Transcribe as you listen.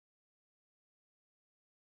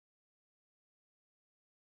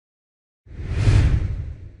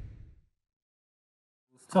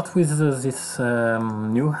start with this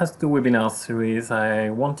new Ask the Webinar series.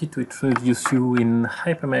 I wanted to introduce you in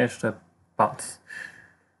HyperMesh the parts.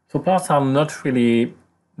 So parts are not really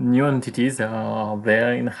new entities. They are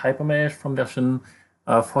there in HyperMesh from version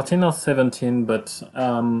 14 or 17, but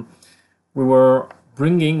we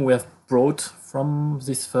have brought from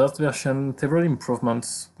this first version several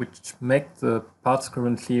improvements which make the parts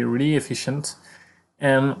currently really efficient,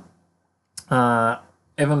 and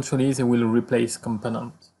eventually they will replace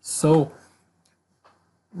components. So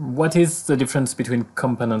what is the difference between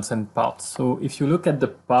components and parts? So if you look at the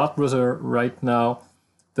part browser right now,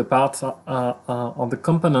 the parts or the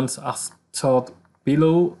components are stored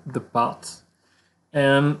below the parts,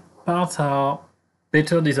 and parts are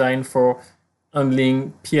better designed for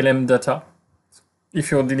handling PLM data.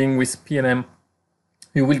 If you're dealing with PLM,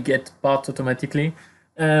 you will get parts automatically,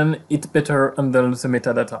 and it better handles the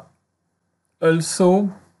metadata.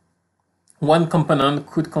 Also, one component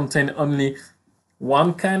could contain only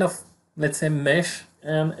one kind of, let's say, mesh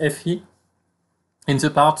and FE. In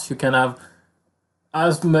the parts, you can have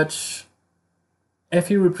as much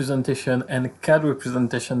FE representation and CAD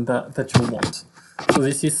representation that you want. So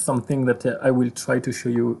this is something that I will try to show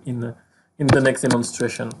you in the next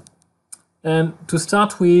demonstration. And to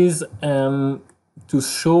start with, and to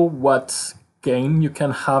show what gain you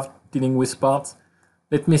can have dealing with parts,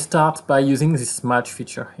 let me start by using this match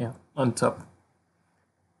feature here on top.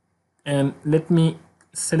 And let me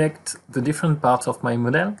select the different parts of my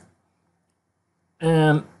model.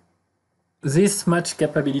 And this match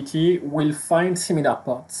capability will find similar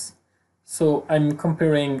parts. So I'm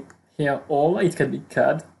comparing here all. It can be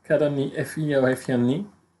CAD only, FE or FE only.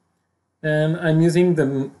 And I'm using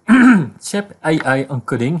the chip AI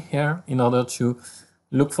encoding here in order to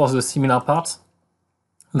look for the similar parts.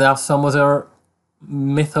 There are some other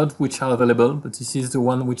methods which are available, but this is the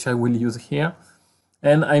one which I will use here.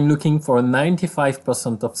 And I'm looking for a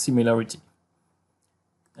 95% of similarity.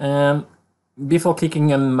 And before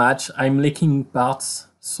clicking on match, I'm linking parts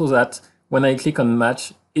so that when I click on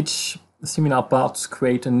match, each similar parts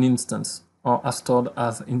create an instance or are stored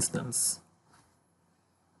as instance.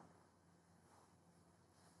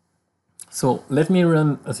 So let me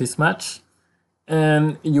run this match,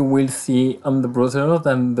 and you will see on the browser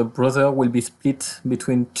that the browser will be split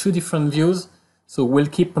between two different views. So we'll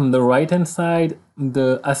keep on the right hand side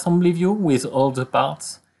the assembly view with all the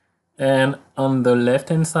parts, and on the left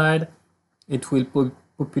hand side it will be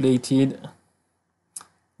populated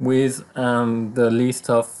with the list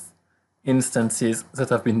of instances that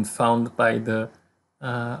have been found by the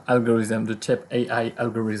algorithm, the chip AI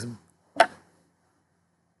algorithm.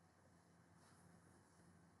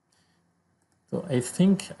 So I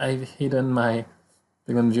think I've hidden my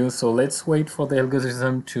second view, so let's wait for the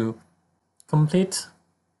algorithm to complete,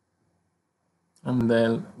 and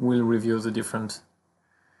then we'll review the different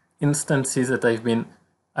instances that have been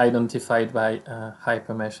identified by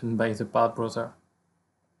HyperMesh and by the part browser.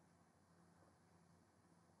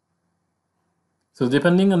 So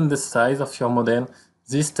depending on the size of your model,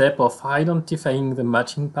 this step of identifying the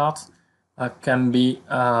matching parts can be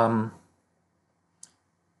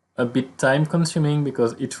a bit time consuming,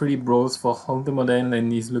 because it really browses for all the model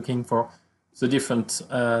and is looking for the different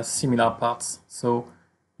similar parts. So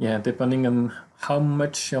yeah, depending on how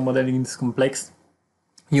much your model is complex,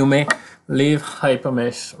 you may leave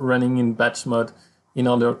HyperMesh running in batch mode in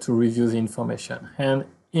order to review the information. And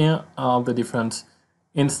here are the different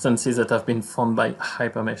instances that have been found by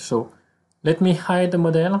HyperMesh. So let me hide the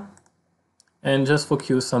model and just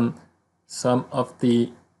focus on some of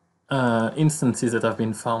the instances that have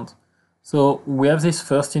been found. So we have these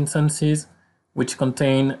first instances which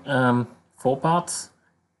contain 4 parts.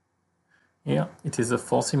 Here it is the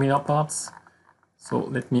 4 similar parts. So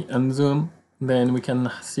let me unzoom. Then we can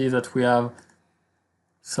see that we have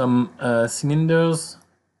some cylinders.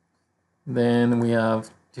 Then we have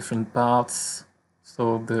different parts.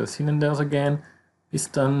 So the cylinders again,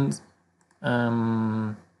 pistons.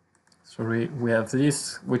 Sorry, we have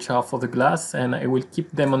this, which are for the glass, and I will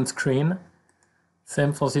keep them on screen.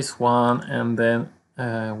 Same for this one, and then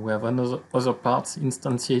we have other parts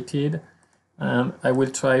instantiated. And I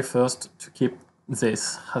will try first to keep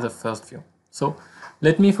this as a first view. So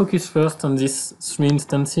let me focus first on these 3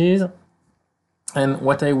 instances. And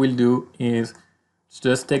what I will do is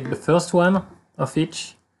just take the first one of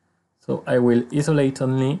each. So I will isolate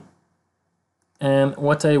only. And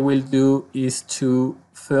what I will do is to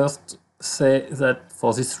first say that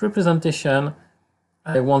for this representation,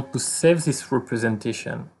 I want to save this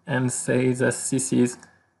representation and say that this is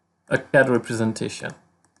a CAD representation.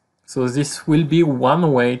 So this will be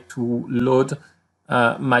one way to load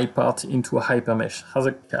my part into a HyperMesh as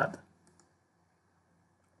a CAD.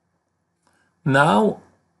 Now,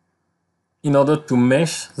 in order to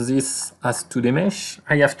mesh this as 2D mesh,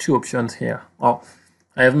 I have two options here. Oh,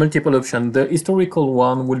 I have multiple options. The historical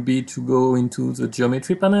one will be to go into the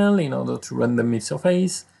geometry panel in order to run the mid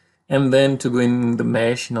surface, and then to go in the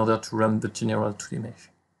mesh in order to run the general 2D mesh.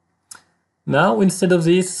 Now, instead of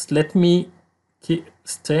this, let me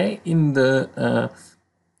stay in the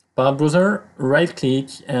part browser, right click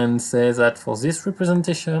and say that for this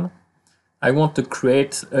representation, I want to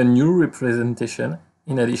create a new representation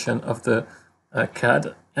in addition of the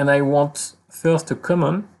CAD, and I want first a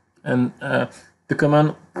command, and the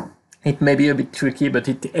command, it may be a bit tricky, but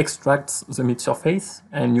it extracts the mid surface,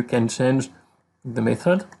 and you can change the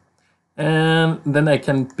method, and then I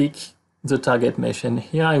can pick the target mesh, and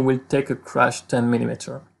here I will take a crash 10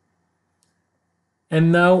 mm.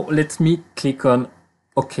 And now let me click on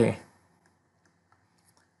OK.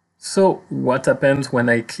 So what happens when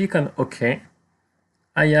I click on OK?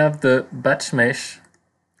 I have the batch mesh,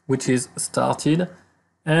 which is started,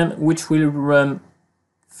 and which will run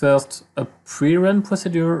first a pre-run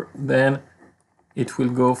procedure, then it will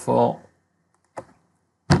go for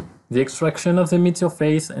the extraction of the mid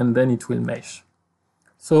surface, and then it will mesh.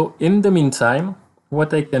 So in the meantime,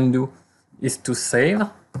 what I can do is to save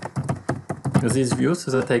this view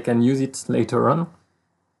so that I can use it later on.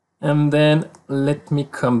 And then let me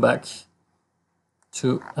come back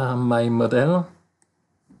to my model.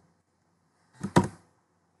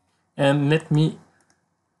 And let me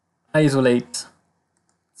isolate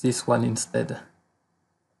this one instead.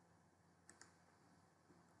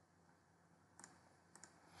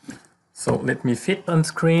 So let me fit on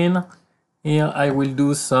screen. Here I will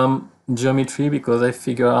do some geometry because I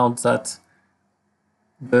figure out that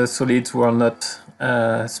the solids were not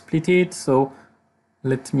splitted. So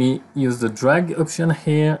let me use the drag option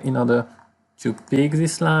here in order to pick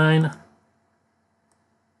this line.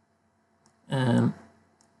 And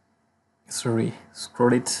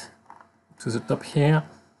scroll it to the top here.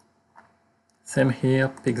 Same here,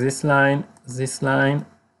 pick this line,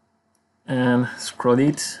 and scroll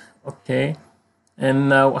it. Okay. And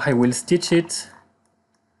now I will stitch it,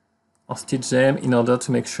 or stitch them in order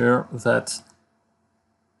to make sure that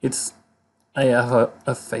I have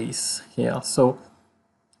a face here. So,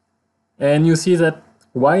 and you see that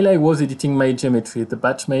while I was editing my geometry, the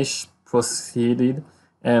batch mesh proceeded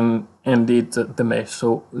and did the mesh.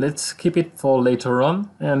 So let's keep it for later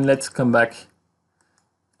on, and let's come back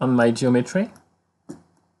on my geometry.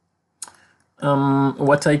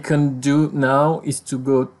 What I can do now is to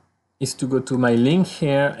go to my link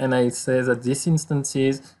here, and I say that this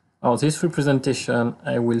instances, or this representation,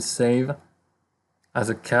 I will save as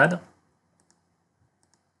a CAD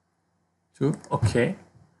to OK.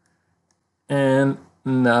 And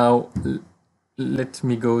now let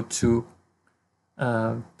me go to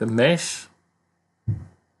the mesh,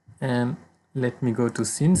 and let me go to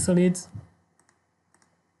Scene Solids.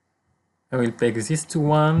 I will pick these two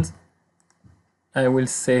ones. I will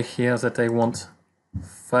say here that I want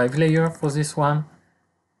 5 layers for this one,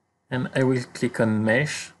 and I will click on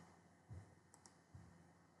Mesh.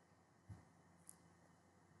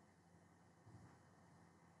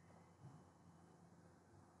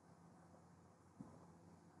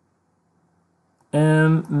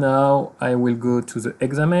 And now I will go to the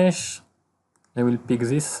Hexamesh. I will pick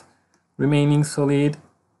this remaining solid,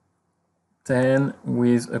 then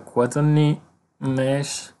with a quad only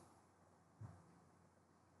mesh,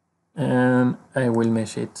 and I will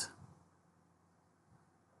mesh it.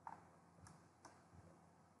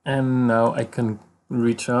 And now I can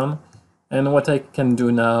return. And what I can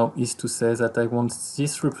do now is to say that I want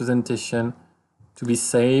this representation to be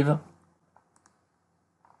saved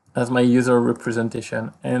as my user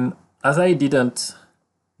representation. And as I didn't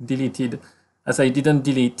delete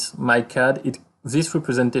my CAD, this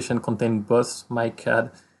representation contained both my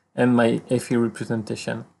CAD and my FE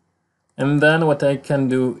representation. And then what I can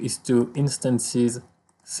do is to instances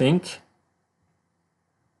sync.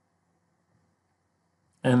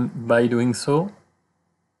 And by doing so,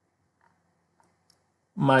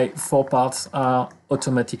 my 4 parts are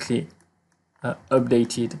automatically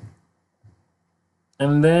updated.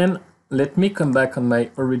 And then let me come back on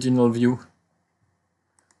my original view.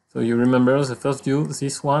 So you remember the first view,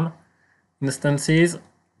 this one, instances.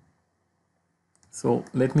 So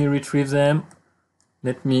let me retrieve them.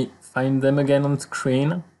 Let me find them again on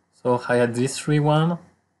screen. So I had this 3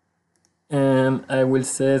 and I will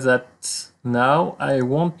say that now I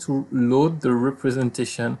want to load the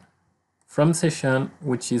representation from session,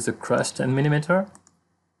 which is a crash 10 mm.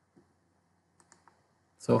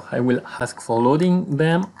 So I will ask for loading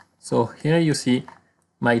them. So here you see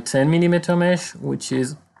my 10mm mesh, which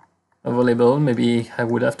is available. Maybe I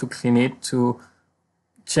would have to clean it to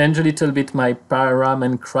change a little bit my param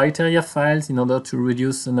and criteria files in order to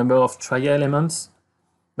reduce the number of tria elements.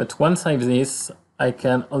 But once I have this, I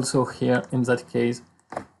can also here, in that case,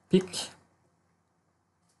 pick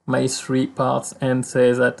my 3 parts and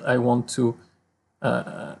say that I want to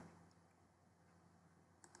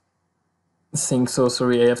sync. So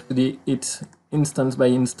sorry, I have to do it instance by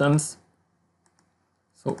instance.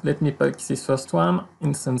 So let me pick this first one,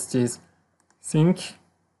 instances sync.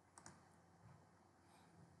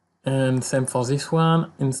 And same for this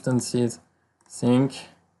one, instances sync.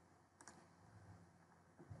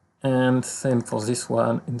 And same for this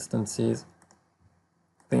one, instances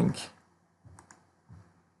sync.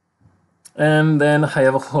 And then I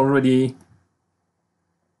have already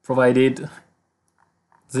provided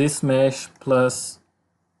this mesh plus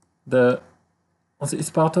this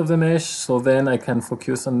part of the mesh, so then I can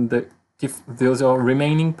focus on the other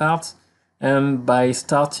remaining parts. And by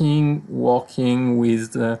starting working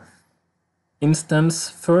with the instance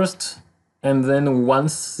first, and then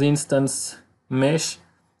once the instance mesh,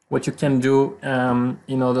 what you can do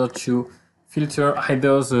in order to filter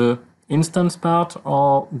either the instance part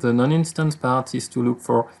or the non-instance part is to look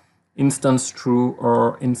for instance true,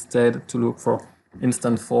 or instead to look for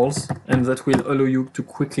instance false, and that will allow you to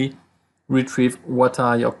quickly retrieve what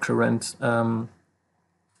are your current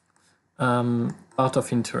part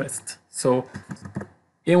of interest. So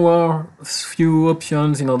here were a few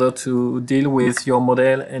options in order to deal with your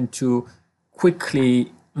model and to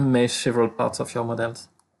quickly mesh several parts of your models.